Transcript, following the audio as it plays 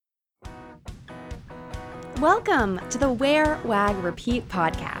Welcome to the Wear, Wag, Repeat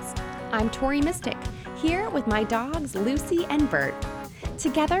podcast. I'm Tori Mystic, here with my dogs Lucy and Bert.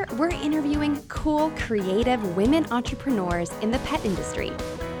 Together, we're interviewing cool, creative women entrepreneurs in the pet industry.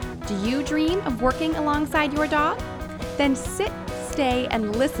 Do you dream of working alongside your dog? Then sit, stay,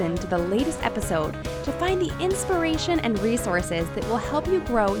 and listen to the latest episode to find the inspiration and resources that will help you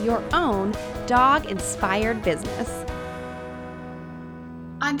grow your own dog-inspired business.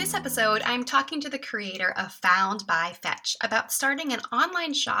 On this episode, I'm talking to the creator of Found by Fetch about starting an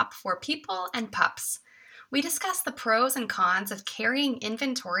online shop for people and pups. We discuss the pros and cons of carrying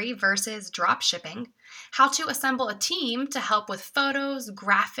inventory versus drop shipping, how to assemble a team to help with photos,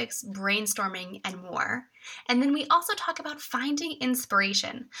 graphics, brainstorming, and more. And then we also talk about finding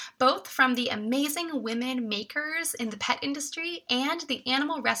inspiration, both from the amazing women makers in the pet industry and the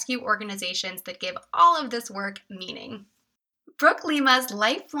animal rescue organizations that give all of this work meaning. Brooke Lima's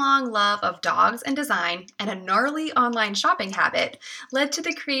lifelong love of dogs and design and a gnarly online shopping habit led to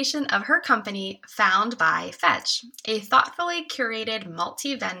the creation of her company, Found by Fetch, a thoughtfully curated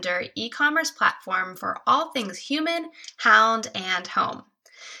multi-vendor e-commerce platform for all things human, hound, and home.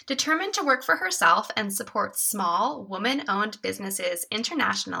 Determined to work for herself and support small, woman-owned businesses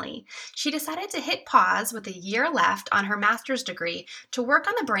internationally, she decided to hit pause with a year left on her master's degree to work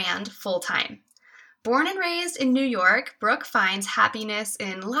on the brand full-time. Born and raised in New York, Brooke finds happiness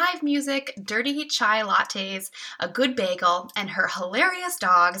in live music, dirty chai lattes, a good bagel, and her hilarious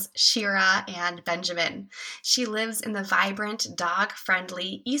dogs, Shira and Benjamin. She lives in the vibrant,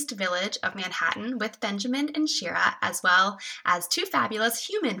 dog-friendly East Village of Manhattan with Benjamin and Shira, as well as two fabulous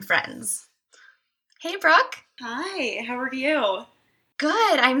human friends. Hey, Brooke. Hi, how are you?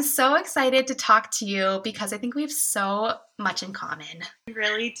 Good. I'm so excited to talk to you because I think we have so much in common. We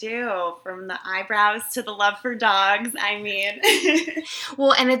really do. From the eyebrows to the love for dogs, I mean.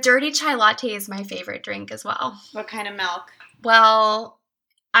 Well, and a dirty chai latte is my favorite drink as well. What kind of milk? Well,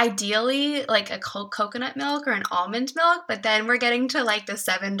 ideally like a coconut milk or an almond milk, but then we're getting to like the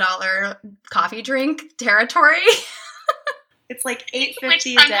 $7 coffee drink territory. It's like $8.50 a Which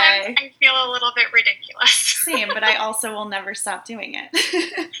day. sometimes I feel a little bit ridiculous. Same, but I also will never stop doing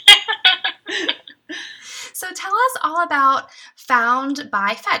it. So tell us all about Found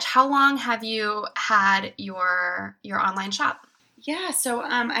by Fetch. How long have you had your online shop? Yeah, so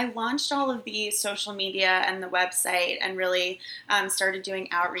I launched all of the social media and the website and really started doing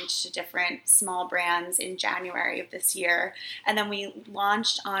outreach to different small brands in January of this year. And then we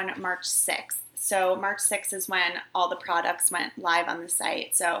launched on March 6th. So March 6th is when all the products went live on the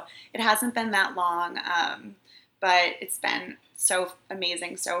site. So it hasn't been that long, but it's been so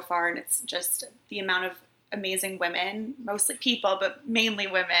amazing so far. And it's just the amount of amazing women, mostly people, but mainly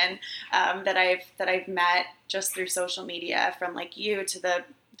women, that I've met just through social media, from like you to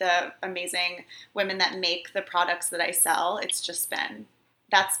the amazing women that make the products that I sell.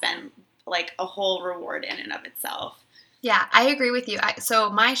 That's been like a whole reward in and of itself. Yeah, I agree with you. So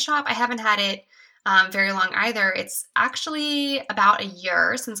my shop, I haven't had it very long either. It's actually about a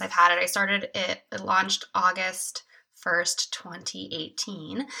year since I've had it. I started it launched August 1st,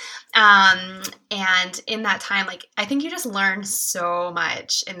 2018. And in that time, like, I think you just learn so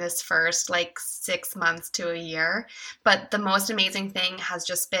much in this first like 6 months to a year. But the most amazing thing has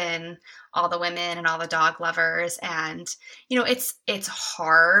just been all the women and all the dog lovers. And, you know, it's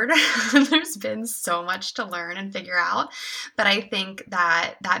hard. There's been so much to learn and figure out. But I think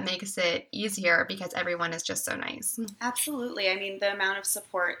that makes it easier because everyone is just so nice. Absolutely. I mean, the amount of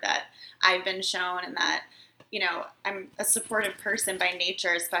support that I've been shown, and that, you know, I'm a supportive person by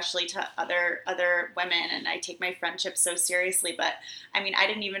nature, especially to other women, and I take my friendship so seriously. But I mean, I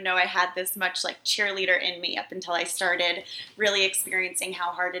didn't even know I had this much like cheerleader in me up until I started really experiencing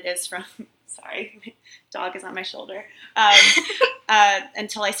how hard it is from. Sorry, my dog is on my shoulder.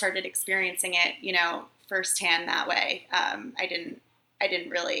 Until I started experiencing it, you know, firsthand that way. I didn't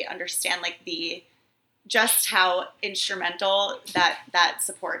really understand like just how instrumental that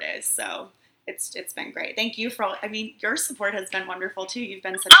support is. So. It's been great. Thank you for all, I mean, your support has been wonderful too. You've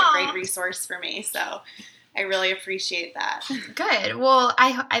been such a great resource for me. So I really appreciate that. Good. Well,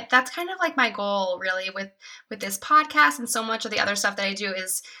 I that's kind of like my goal really with this podcast, and so much of the other stuff that I do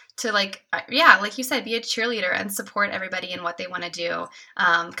is to like you said, be a cheerleader and support everybody in what they want to do.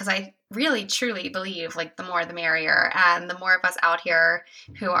 Because I really truly believe like the more the merrier, and the more of us out here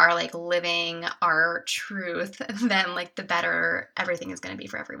who are like living our truth, then like the better everything is going to be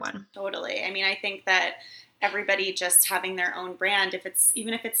for everyone. Totally. I mean, I think that everybody just having their own brand,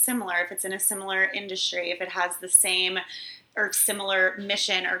 even if it's similar, if it's in a similar industry, if it has the same or similar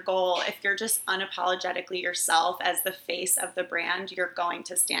mission or goal, if you're just unapologetically yourself as the face of the brand, you're going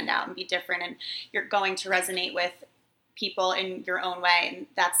to stand out and be different, and you're going to resonate with people in your own way. And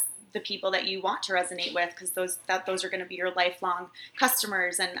that's the people that you want to resonate with, because those are going to be your lifelong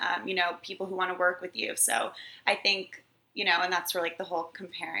customers and people who want to work with you. So I think, and that's where like the whole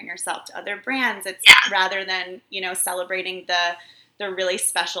comparing yourself to other brands, it's rather than celebrating the really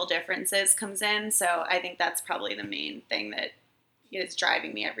special differences comes in. So I think that's probably the main thing that is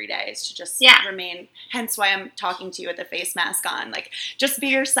driving me every day, is to just remain, hence why I'm talking to you with the face mask on. Like, just be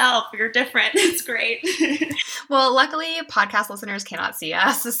yourself. You're different. It's great. Well, luckily podcast listeners cannot see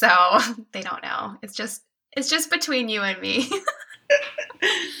us, so they don't know. It's just between you and me.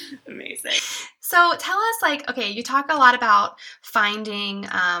 Amazing. So tell us, like, okay, you talk a lot about finding,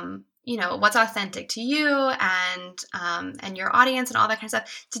 what's authentic to you and your audience and all that kind of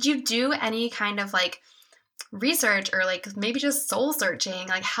stuff. Did you do any kind of like research or like maybe just soul searching?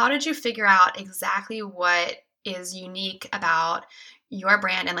 Like, how did you figure out exactly what is unique about your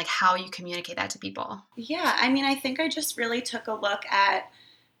brand and like how you communicate that to people? Yeah, I mean, I think I just really took a look at,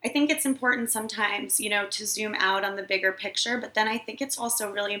 I think it's important sometimes, to zoom out on the bigger picture, but then I think it's also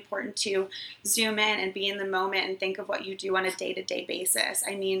really important to zoom in and be in the moment and think of what you do on a day-to-day basis.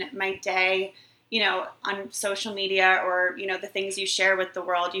 I mean, my day, on social media or, the things you share with the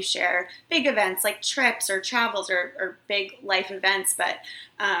world, you share big events like trips or travels or big life events. But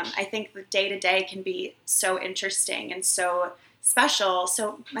I think the day-to-day can be so interesting and so special.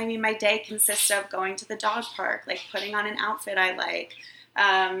 So, I mean, my day consists of going to the dog park, like putting on an outfit I like,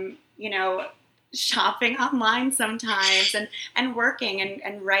 shopping online sometimes and working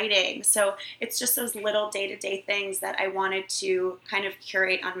and writing. So it's just those little day-to-day things that I wanted to kind of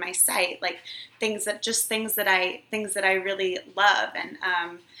curate on my site, like things that I really love. And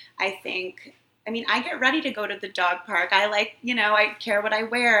I get ready to go to the dog park. I like, I care what I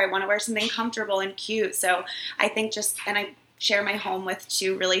wear. I want to wear something comfortable and cute. So I think and I share my home with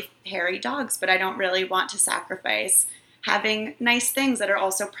 2 really hairy dogs, but I don't really want to sacrifice having nice things that are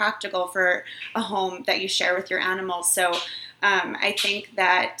also practical for a home that you share with your animals. So I think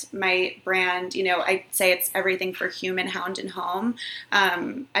that my brand, I'd say it's everything for human, hound, and home.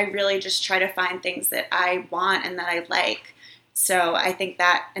 I really just try to find things that I want and that I like. So I think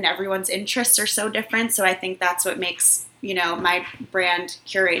that, and everyone's interests are so different. So I think that's what makes, my brand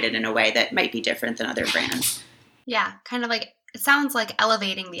curated in a way that might be different than other brands. Yeah, kind of like, it sounds like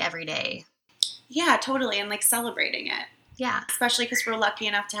elevating the everyday. Yeah, totally. And like celebrating it. Yeah. Especially because we're lucky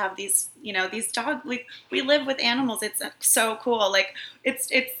enough to have these, these dogs. We live with animals. It's so cool. Like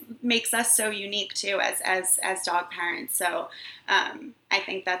it makes us so unique too as dog parents. So I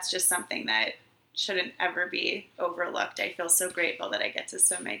think that's just something that shouldn't ever be overlooked. I feel so grateful that I get to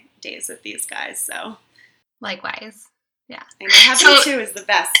spend my days with these guys. So likewise. Yeah. I know having 2 is the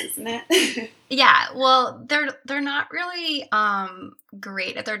best, isn't it? Yeah. Well, they're not really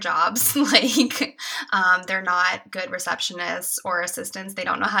great at their jobs. Like they're not good receptionists or assistants. They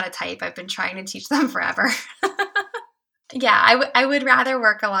don't know how to type. I've been trying to teach them forever. Yeah, I would rather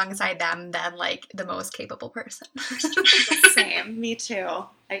work alongside them than like the most capable person. Same. Me too.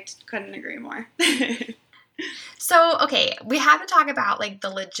 I couldn't agree more. So, okay, we have to talk about like the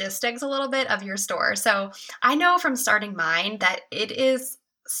logistics a little bit of your store. So I know from starting mine that it is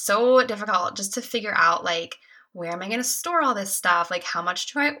so difficult just to figure out like, where am I going to store all this stuff? Like, how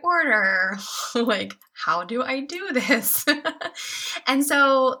much do I order? Like, how do I do this? And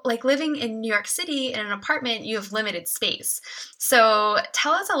so, like, living in New York City in an apartment, you have limited space. So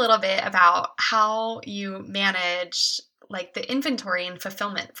tell us a little bit about how you manage like the inventory and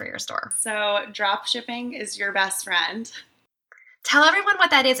fulfillment for your store. So drop shipping is your best friend. Tell everyone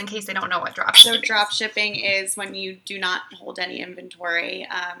what that is in case they don't know what drop shipping is. So drop shipping is when you do not hold any inventory.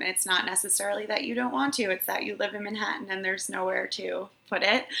 And it's not necessarily that you don't want to. It's that you live in Manhattan and there's nowhere to put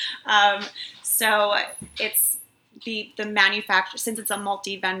it. So it's the manufacturer, since it's a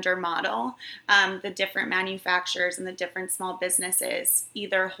multi-vendor model, the different manufacturers and the different small businesses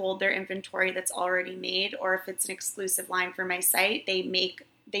either hold their inventory that's already made, or if it's an exclusive line for my site, they make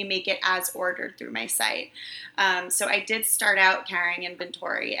it as ordered through my site. So I did start out carrying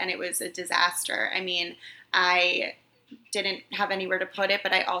inventory and it was a disaster. I mean, I didn't have anywhere to put it,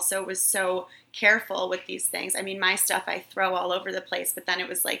 but I also was so careful with these things. I mean, my stuff I throw all over the place, but then it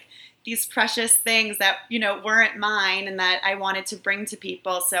was like these precious things that, weren't mine and that I wanted to bring to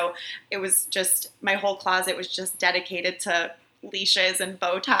people. So it was just, my whole closet was just dedicated to leashes and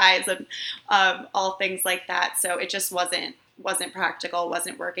bow ties and all things like that. So it just wasn't practical,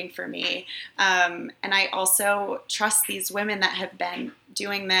 wasn't working for me. And I also trust these women that have been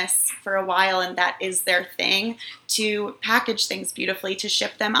doing this for a while and that is their thing to package things beautifully, to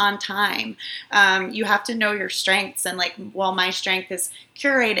ship them on time. You have to know your strengths. And like, well, my strength is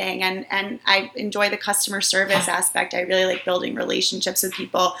curating, and I enjoy the customer service aspect. I really like building relationships with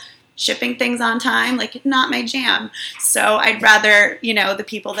people. Shipping things on time, like, not my jam. So I'd rather, the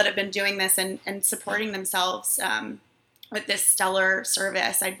people that have been doing this and supporting themselves with this stellar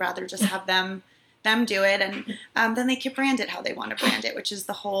service, I'd rather just have them do it, and then they can brand it how they want to brand it, which is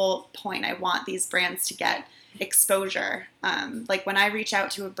the whole point. I want these brands to get exposure. Like when I reach out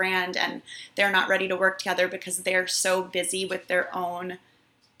to a brand and they're not ready to work together because they're so busy with their own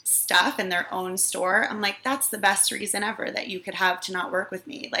stuff in their own store, I'm like, that's the best reason ever that you could have to not work with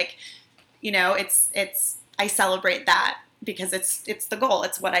me. Like, it's I celebrate that because it's the goal.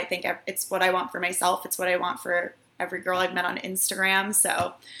 It's what I think, it's what I want for myself. It's what I want for every girl I've met on Instagram.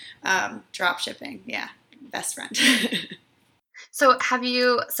 So drop shipping, yeah, best friend. So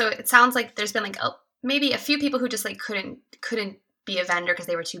it sounds like there's been like maybe a few people who just like couldn't be a vendor because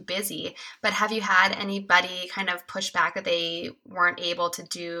they were too busy, but have you had anybody kind of push back that they weren't able to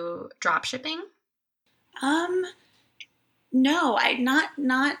do drop shipping? No,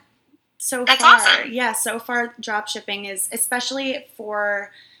 not so That's far. awesome. Yeah, so far drop shipping is, especially for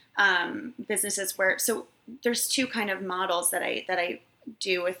businesses where, so there's two kind of models that I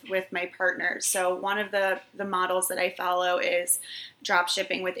do with my partners. So one of the models that I follow is drop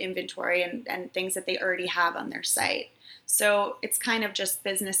shipping with inventory and things that they already have on their site. So it's kind of just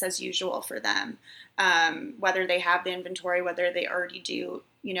business as usual for them, whether they have the inventory, whether they already do,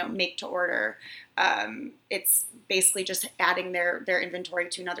 make to order. It's basically just adding their inventory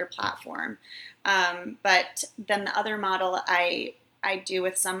to another platform. But then the other model I do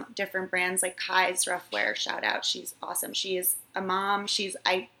with some different brands, like Kai's Roughwear, shout out. She's awesome. She is a mom.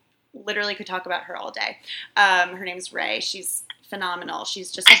 I literally could talk about her all day. Her name's Ray. She's phenomenal.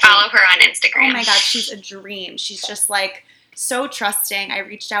 She's just, I follow her on Instagram. Oh my God, she's a dream. She's just like so trusting. I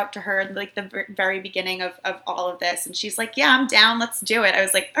reached out to her like the very beginning of all of this, and she's like, yeah, I'm down. Let's do it. I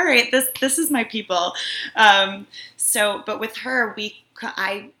was like, all right, this is my people. But with her,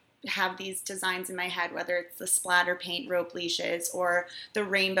 I have these designs in my head, whether it's the splatter paint rope leashes or the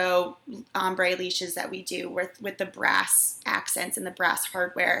rainbow ombre leashes that we do with the brass accents and the brass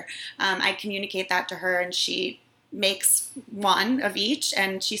hardware. I communicate that to her, and she makes one of each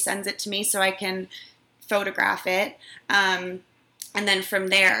and she sends it to me so I can photograph it. And then from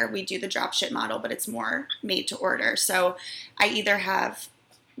there we do the drop ship model, but it's more made to order. So I either have,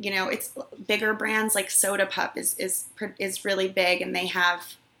 it's bigger brands like Soda Pup is really big, and they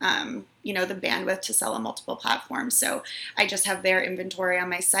have the bandwidth to sell on multiple platforms. So I just have their inventory on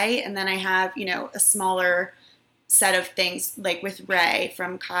my site. And then I have, a smaller set of things like with Ray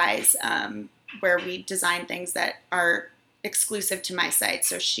from Kai's, where we design things that are exclusive to my site.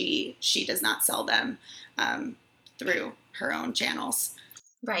 So she does not sell them through her own channels.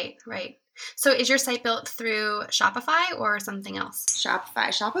 Right. So is your site built through Shopify or something else? Shopify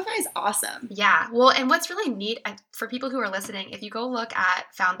is awesome. Yeah. Well, and what's really neat for people who are listening, if you go look at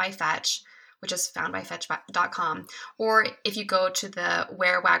Found by Fetch, which is foundbyfetch.com, or if you go to the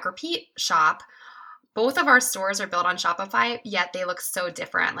Wear, Wag, Repeat shop, both of our stores are built on Shopify, yet they look so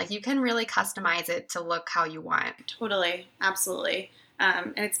different. Like you can really customize it to look how you want. Totally. Absolutely.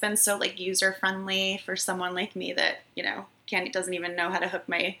 And it's been so like user friendly for someone like me that, doesn't even know how to hook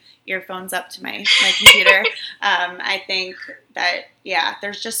my earphones up to my computer. I think that, yeah,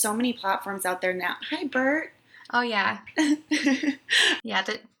 there's just so many platforms out there now. Hi, Bert. Oh, yeah. Yeah,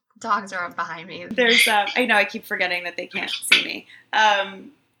 the dogs are behind me. There's, I know, I keep forgetting that they can't see me.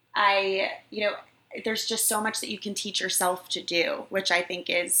 There's just so much that you can teach yourself to do, which I think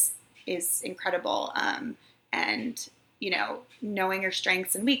is incredible. And knowing your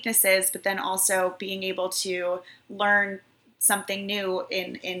strengths and weaknesses, but then also being able to learn something new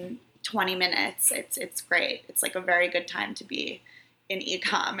in 20 minutes. It's great. It's like a very good time to be in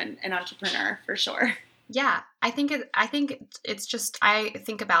e-com and an entrepreneur for sure. Yeah, I think it's just, I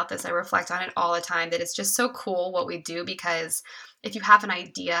think about this, I reflect on it all the time, that it's just so cool what we do, because if you have an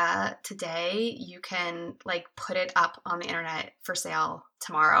idea today, you can like put it up on the internet for sale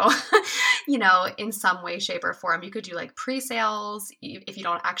tomorrow, in some way, shape, or form. You could do like pre-sales if you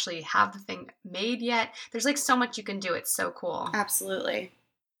don't actually have the thing made yet. There's like so much you can do. It's so cool. Absolutely.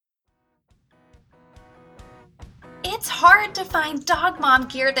 It's hard to find dog mom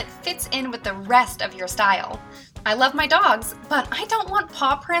gear that fits in with the rest of your style. I love my dogs, but I don't want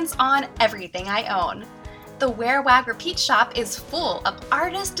paw prints on everything I own. The Wear, Wag, Repeat shop is full of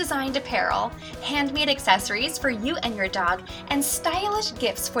artist-designed apparel, handmade accessories for you and your dog, and stylish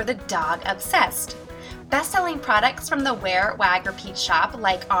gifts for the dog obsessed. Best-selling products from the Wear, Wag, Repeat shop,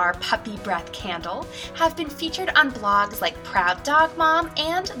 like our Puppy Breath candle, have been featured on blogs like Proud Dog Mom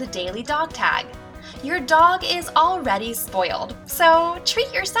and the Daily Dog Tag. Your dog is already spoiled, so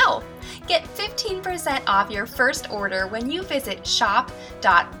treat yourself. Get 15% off your first order when you visit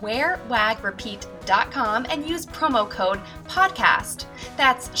shop.wearwagrepeat.com and use promo code PODCAST.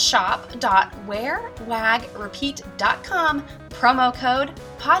 That's shop.wearwagrepeat.com, promo code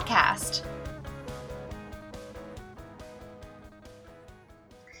PODCAST.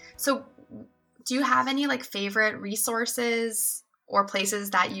 So, do you have any favorite resources or places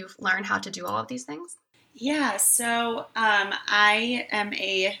that you've learned how to do all of these things? Yeah, so I am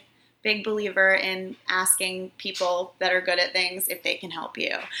a big believer in asking people that are good at things if they can help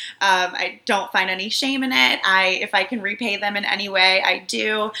you. I don't find any shame in it. If I can repay them in any way, I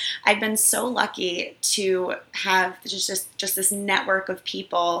do. I've been so lucky to have just this network of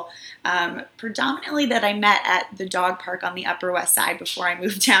people, predominantly that I met at the dog park on the Upper West Side before I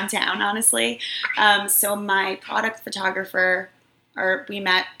moved downtown, honestly. So my product photographer, we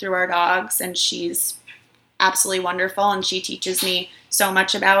met through our dogs, and she's absolutely wonderful, and she teaches me so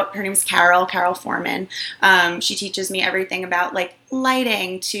much about, her name's Carol Foreman. She teaches me everything about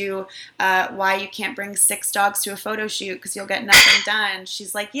lighting to why you can't bring 6 dogs to a photo shoot because you'll get nothing done.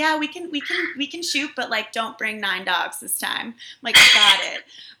 She's like, yeah, we can shoot, but don't bring 9 dogs this time. I'm got it.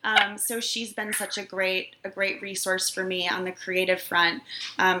 So she's been such a great resource for me on the creative front.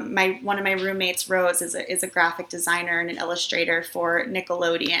 One of my roommates, Rose, is a graphic designer and an illustrator for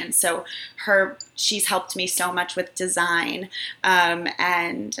Nickelodeon. So she's helped me so much with design. I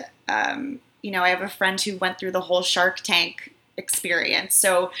have a friend who went through the whole Shark Tank experience.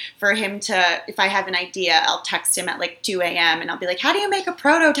 So for him if I have an idea, I'll text him at 2 a.m. and I'll be like, how do you make a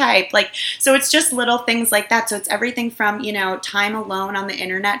prototype? So it's just little things like that. So it's everything from, time alone on the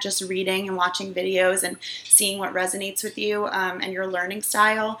internet, just reading and watching videos and seeing what resonates with you and your learning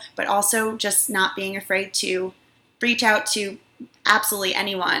style, but also just not being afraid to reach out to absolutely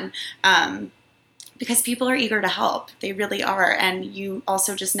anyone. Because people are eager to help. They really are. And you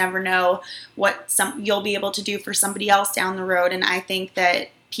also just never know what you'll be able to do for somebody else down the road. And I think that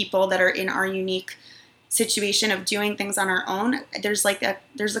people that are in our unique situation of doing things on our own, there's a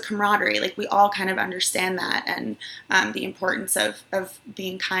camaraderie. We all kind of understand that, and the importance of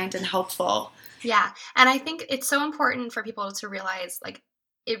being kind and helpful. Yeah. And I think it's so important for people to realize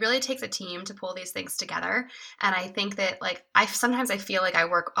it really takes a team to pull these things together. And I think that sometimes I feel like I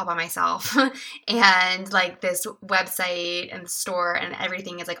work all by myself and this website and store and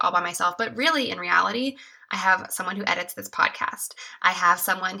everything is all by myself. But really, in reality, I have someone who edits this podcast. I have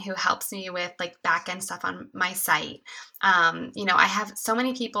someone who helps me with back end stuff on my site. I have so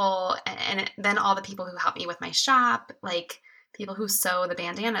many people, and then all the people who help me with my shop, people who sew the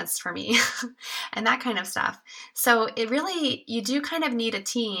bandanas for me and that kind of stuff. So you do kind of need a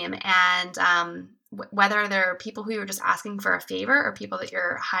team, and whether they're people who you're just asking for a favor or people that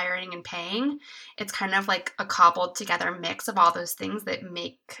you're hiring and paying, it's kind of a cobbled together mix of all those things that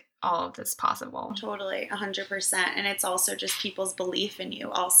make all of this possible. Totally, 100%. And it's also just people's belief in you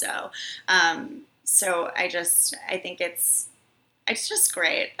also. So I think it's just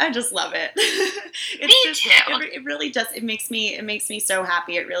great. I just love it. It really does. It makes me so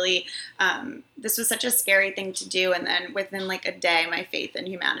happy. It really, this was such a scary thing to do. And then within a day, my faith in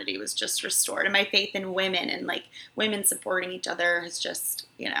humanity was just restored. And my faith in women and women supporting each other has just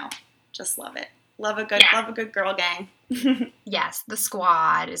love it. Love a good girl gang. Yes. The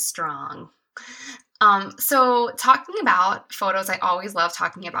squad is strong. So talking about photos, I always love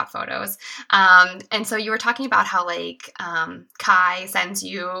talking about photos. And so you were talking about how Kai sends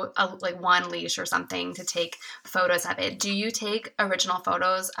you one leash or something to take photos of it. Do you take original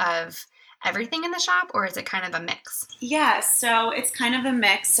photos of everything in the shop, or is it kind of a mix? Yeah, so it's kind of a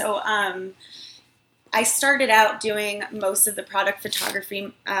mix. So I started out doing most of the product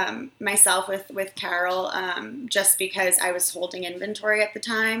photography myself with Carol, just because I was holding inventory at the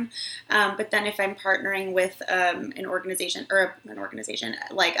time. But then if I'm partnering with an organization,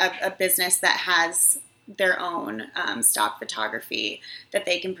 like a business that has their own stock photography that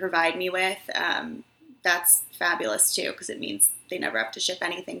they can provide me with, that's fabulous too, because it means they never have to ship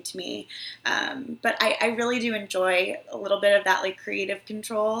anything to me. But I really do enjoy a little bit of that creative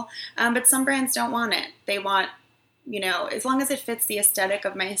control. But some brands don't want it. They want, as long as it fits the aesthetic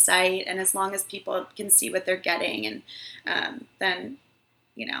of my site and as long as people can see what they're getting, and then,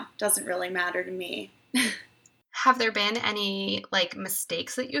 doesn't really matter to me. Have there been any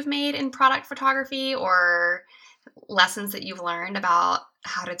mistakes that you've made in product photography or lessons that you've learned about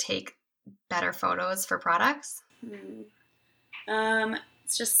how to take better photos for products?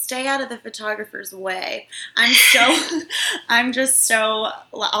 just stay out of the photographer's way. I'm just so,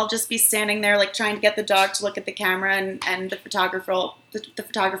 I'll just be standing there like trying to get the dog to look at the camera, and the photographer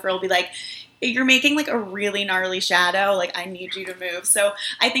will be like, you're making like a really gnarly shadow. Like, I need you to move. So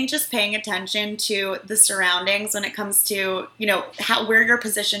I think just paying attention to the surroundings when it comes to, where you're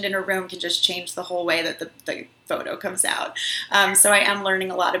positioned in a room can just change the whole way that the photo comes out. So I am learning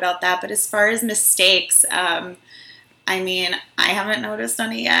a lot about that. But as far as mistakes, I mean, I haven't noticed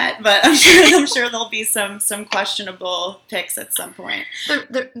any yet, but I'm sure there'll be some questionable pics at some point.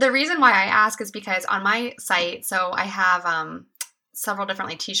 The reason why I ask is because on my site, so I have several different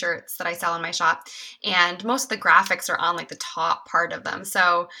like t-shirts that I sell in my shop, and most of the graphics are on like the top part of them.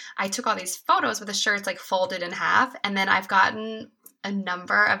 So I took all these photos with the shirts like folded in half, and then I've gotten a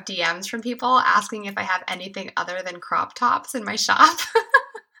number of DMs from people asking if I have anything other than crop tops in my shop.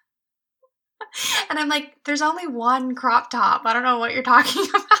 And I'm like, there's only one crop top. I don't know what you're talking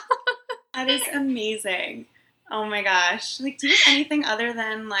about. That is amazing. Oh my gosh. Like, do you have anything other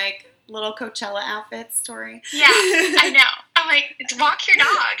than like little Coachella outfits, Tori? Yeah, I know. I'm like, walk your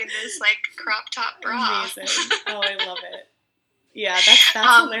dog in this like crop top bra. Amazing. Oh, I love it. Yeah, that's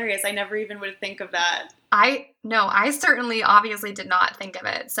hilarious. I never even would think of that. I certainly obviously did not think of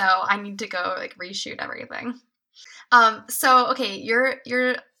it. So I need to go like reshoot everything. So okay, you're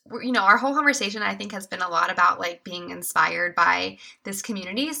our whole conversation, I think, has been a lot about like being inspired by this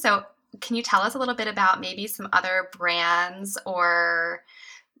community. So can you tell us a little bit about maybe some other brands or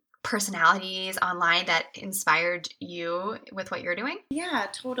personalities online that inspired you with what you're doing? Yeah,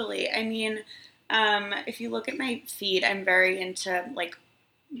 totally. I mean, if you look at my feed, I'm very into like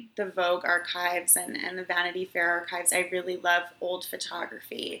the Vogue archives and the Vanity Fair archives. I really love old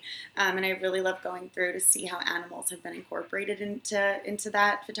photography, and I really love going through to see how animals have been incorporated into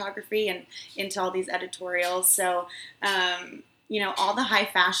that photography and into all these editorials. So, all the high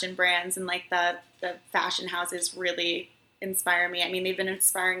fashion brands and like the fashion houses really inspire me. I mean, they've been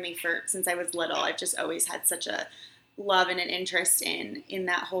inspiring me since I was little. I've just always had such a love and an interest in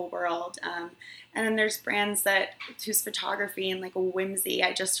that whole world. And then there's brands whose photography and like a whimsy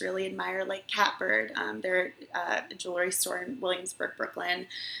I just really admire, like Catbird. They're a jewelry store in Williamsburg, Brooklyn.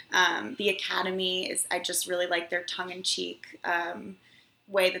 The Academy I just really like their tongue-in-cheek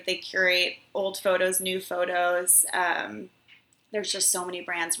way that they curate old photos, new photos. There's just so many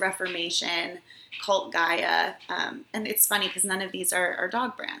brands. Reformation, Cult Gaia, and it's funny because none of these are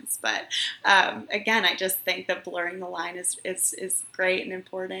dog brands. But again, I just think that blurring the line is great and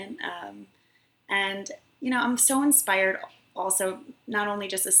important. And I'm so inspired also, not only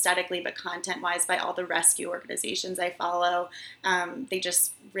just aesthetically but content-wise, by all the rescue organizations I follow. They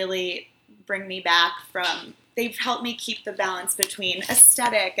just really bring me back from. They've helped me keep the balance between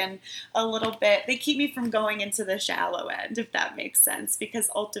aesthetic and a little bit. They keep me from going into the shallow end, if that makes sense. Because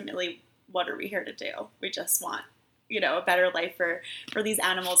ultimately, what are we here to do? We just want, a better life for these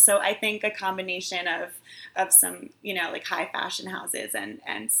animals. So I think a combination of some, like high fashion houses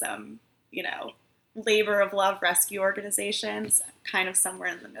and some, labor of love rescue organizations, kind of somewhere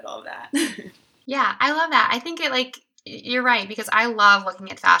in the middle of that. Yeah, I love that. I think you're right, because I love looking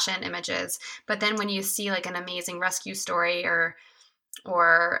at fashion images, but then when you see like an amazing rescue story or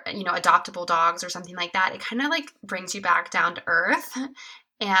adoptable dogs or something like that, it kind of like brings you back down to earth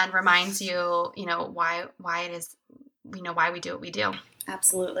and reminds you, why it is, why we do what we do.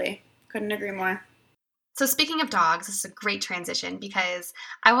 Absolutely. Couldn't agree more. So speaking of dogs, this is a great transition because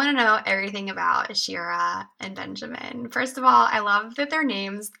I want to know everything about Shira and Benjamin. First of all, I love that their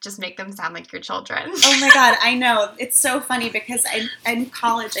names just make them sound like your children. Oh my God, I know. It's so funny because in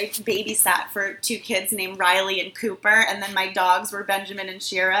college I babysat for two kids named Riley and Cooper, and then my dogs were Benjamin and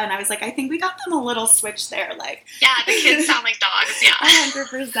Shira, and I was like, I think we got them a little switch there. Like, yeah, the kids sound like dogs, yeah.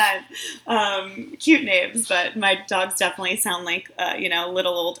 100%. Cute names, but my dogs definitely sound like,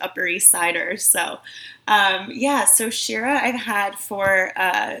 little old Upper East Siders, so... so Shira I've had for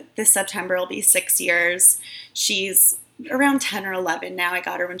this September will be 6 years. She's around 10 or 11 now. I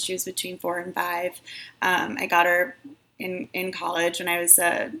got her when she was between 4 and 5. I got her in college when I was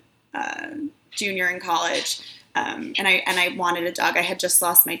a junior in college. And I wanted a dog. I had just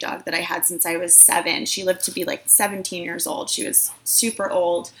lost my dog that I had since I was 7. She lived to be like 17 years old. She was super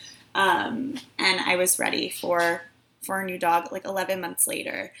old. And I was ready for a new dog like 11 months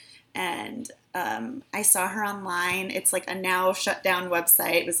later. And I saw her online. It's like a now shut down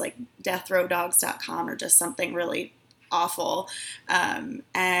website. It was like deathrowdogs.com or just something really awful.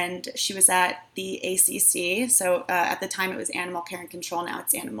 And she was at the ACC. So at the time it was Animal Care and Control. Now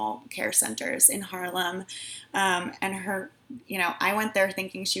it's Animal Care Centers in Harlem. And her, I went there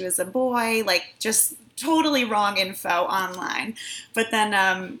thinking she was a boy, like just totally wrong info online. But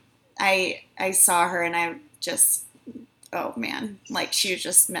then I saw her and I just, oh man, like she was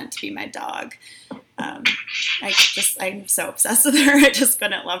just meant to be my dog. I'm so obsessed with her. I just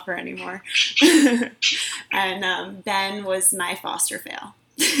couldn't love her anymore. And Ben was my foster fail.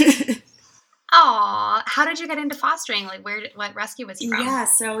 Aw, how did you get into fostering? Like, what rescue was he from? Yeah,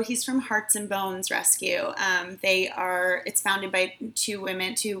 so he's from Hearts and Bones Rescue. It's founded by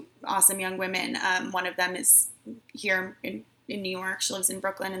two awesome young women. One of them is here in New York. She lives in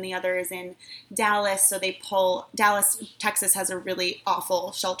Brooklyn, and the other is in Dallas. So Dallas, Texas has a really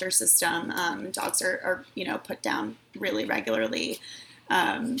awful shelter system. Dogs are put down really regularly.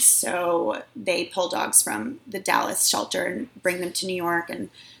 So they pull dogs from the Dallas shelter and bring them to New York and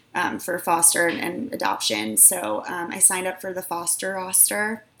for foster and adoption. So I signed up for the foster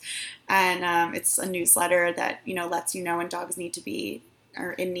roster, and it's a newsletter that lets you know when dogs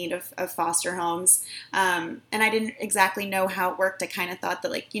are in need of foster homes. And I didn't exactly know how it worked. I kind of thought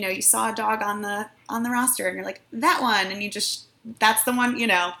that you saw a dog on the roster and you're like, that one, and that's the one.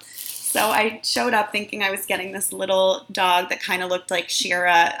 So I showed up thinking I was getting this little dog that kind of looked like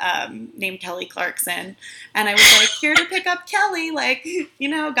Shira, named Kelly Clarkson. And I was like, here to pick up Kelly,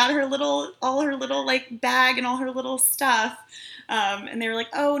 got all her little bag and all her little stuff. And they were like,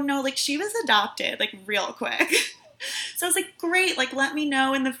 oh no, she was adopted, real quick. So I was like, great, let me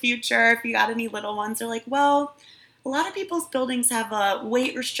know in the future if you got any little ones. They're like, well, a lot of people's buildings have a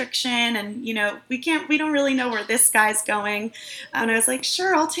weight restriction and, we don't really know where this guy's going. And I was like,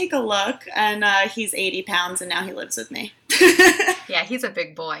 sure, I'll take a look. And he's 80 pounds and now he lives with me. Yeah, he's a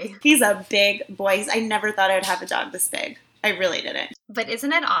big boy. He's a big boy. I never thought I'd have a dog this big. I really didn't. But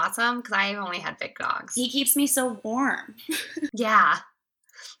isn't it awesome? Because I only had big dogs. He keeps me so warm. Yeah.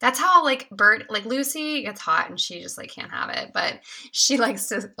 That's how Lucy gets hot and she just can't have it, but she likes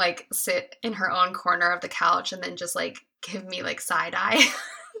to sit in her own corner of the couch and then just give me side eye.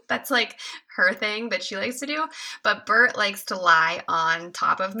 That's her thing that she likes to do. But Bert likes to lie on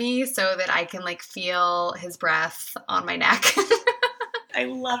top of me so that I can feel his breath on my neck. I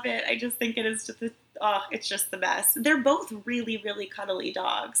love it. I just think it is it's just the best. They're both really, really cuddly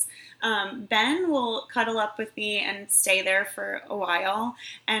dogs. Ben will cuddle up with me and stay there for a while,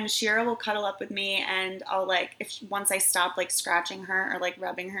 and Shira will cuddle up with me, and I'll once I stop scratching her or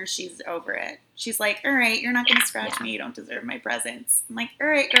rubbing her, she's over it. She's like, all right, you're not gonna scratch me. You don't deserve my presence. I'm like, all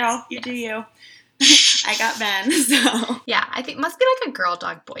right, girl, you do you. I got Ben. So yeah, I think it must be a girl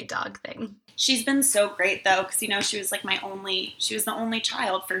dog, boy dog thing. She's been so great though, because she was she was the only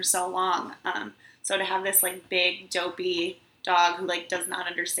child for so long. So to have this big dopey dog who does not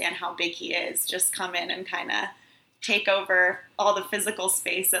understand how big he is just come in and kind of take over all the physical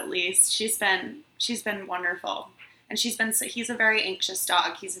space, at least she's been wonderful. And he's a very anxious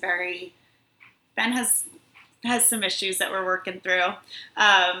dog. Ben has some issues that we're working through,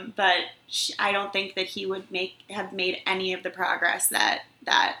 but I don't think that he would have made any of the progress that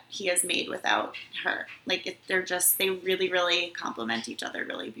he has made without her. They really, really complement each other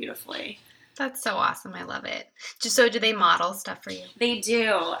really beautifully. That's so awesome. I love it. So do they model stuff for you? They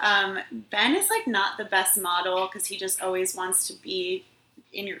do. Ben is not the best model because he just always wants to be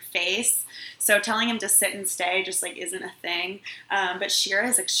in your face. So telling him to sit and stay just isn't a thing. But Shira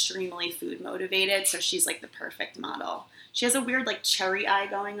is extremely food motivated. So she's the perfect model. She has a weird cherry eye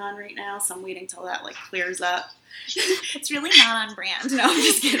going on right now. So I'm waiting till that clears up. It's really not on brand. No, I'm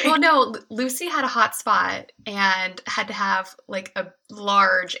just kidding. Well, no, Lucy had a hot spot and had to have a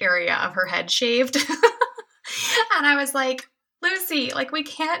large area of her head shaved. And I was like, Lucy, we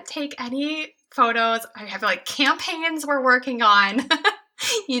can't take any photos. I have campaigns we're working on.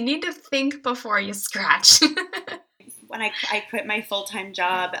 You need to think before you scratch. When I quit my full-time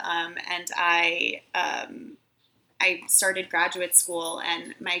job and I started graduate school,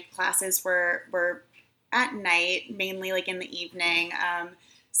 and my classes were at night, mainly in the evening.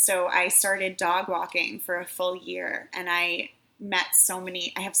 So I started dog walking for a full year, and I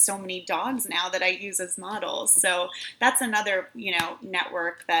have so many dogs now that I use as models. So that's another,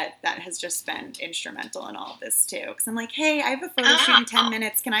 network that has just been instrumental in all of this too. Cause I'm like, hey, I have a photo shoot in 10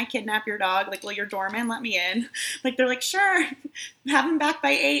 minutes. Can I kidnap your dog? Will your doorman let me in? They're like, sure, have him back by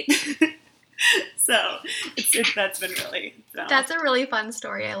 8. So that's been really fun. That's a really fun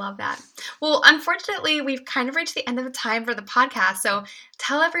story. I love that. Well, unfortunately, we've kind of reached the end of the time for the podcast. So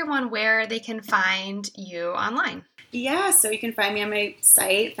tell everyone where they can find you online. Yeah, so you can find me on my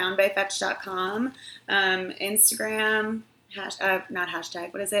site, foundbyfetch.com, Instagram, not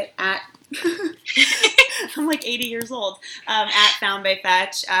hashtag, what is it? I'm like 80 years old. At Found by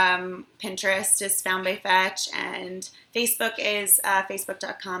Fetch. Pinterest is Found by Fetch, and Facebook is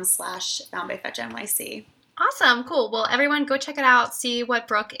facebook.com/foundbyfetchnyc. Awesome. Cool. Well, everyone go check it out. See what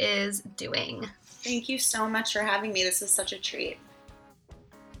Brooke is doing. Thank you so much for having me. This was such a treat.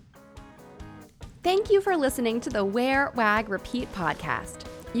 Thank you for listening to the Wear, Wag, Repeat podcast.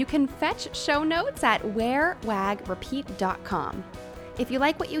 You can fetch show notes at wearwagrepeat.com. If you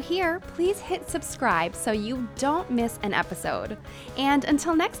like what you hear, please hit subscribe so you don't miss an episode. And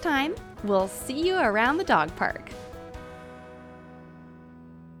until next time, we'll see you around the dog park.